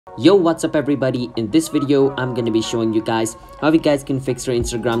Yo, what's up everybody? In this video I'm going to be showing you guys how you guys can fix your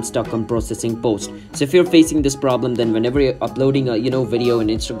Instagram stuck on processing post. So if you're facing this problem, then whenever you're uploading a video in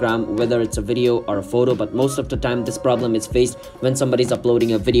Instagram, whether it's a video or a photo, but most of the time this problem is faced when somebody's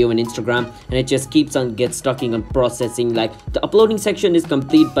uploading a video in Instagram and it just keeps on stuck on processing. Like the uploading section is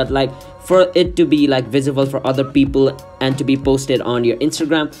complete, but like for it to be like visible for other people and to be posted on your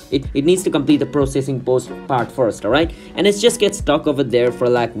Instagram, it needs to complete the processing post part first, all right? And it just gets stuck over there for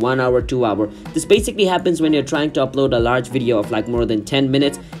like 1 hour, 2 hour. This basically happens when you're trying to upload a large video of like more than 10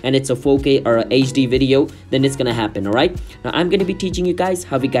 minutes and it's a 4K or a HD video, then it's gonna happen, all right? Now I'm gonna be teaching you guys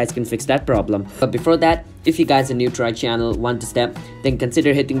how you guys can fix that problem. But before that, if you guys are new to our channel, want to step, then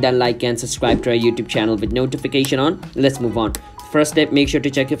consider hitting that like and subscribe to our YouTube channel with notification on. Let's move on. First step, make sure to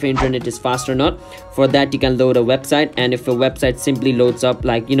check if your internet is fast or not. For that, you can load a website, and if a website simply loads up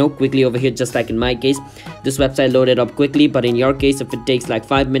like quickly over here, just like in my case, this website loaded up quickly, but in your case, if it takes like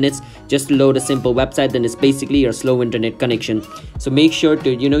 5 minutes just to load a simple website, then it's basically your slow internet connection. So make sure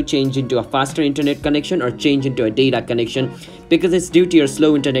to change into a faster internet connection or change into a data connection, because it's due to your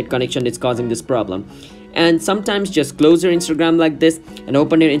slow internet connection it's causing this problem. And sometimes just close your Instagram like this and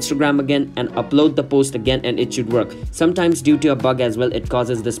open your Instagram again and upload the post again, and it should work. Sometimes due to a bug as well, it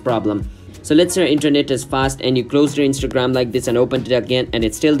causes this problem. So let's say your internet is fast and you closed your Instagram like this and opened it again and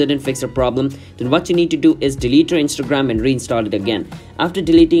it still didn't fix your problem. Then what you need to do is delete your Instagram and reinstall it again. After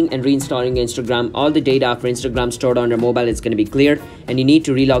deleting and reinstalling your Instagram, all the data for Instagram stored on your mobile is going to be cleared, and you need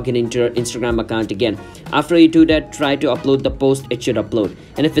to relog in into your Instagram account again. After you do that, try to upload the post. It should upload.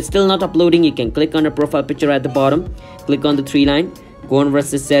 And if it's still not uploading, you can click on your profile picture at the bottom, click on the 3 line, go on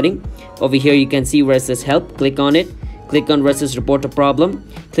versus setting. Over here you can see where it says help, click on it. Click on versus report a problem.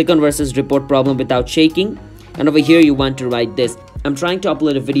 Click on versus report problem without shaking. And over here you want to write this: I'm trying to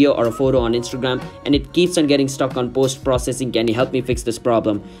upload a video or a photo on Instagram and it keeps on getting stuck on post processing. Can you help me fix this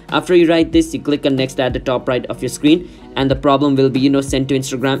problem? After you write this, you click on next at the top right of your screen, and the problem will be sent to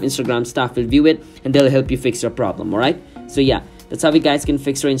Instagram. Instagram staff will view it and they'll help you fix your problem. All right, so yeah, that's how you guys can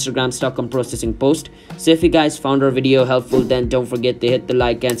fix your Instagram stuck on processing post. So if you guys found our video helpful, then don't forget to hit the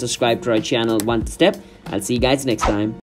like and subscribe to our channel one step. I'll see you guys next time.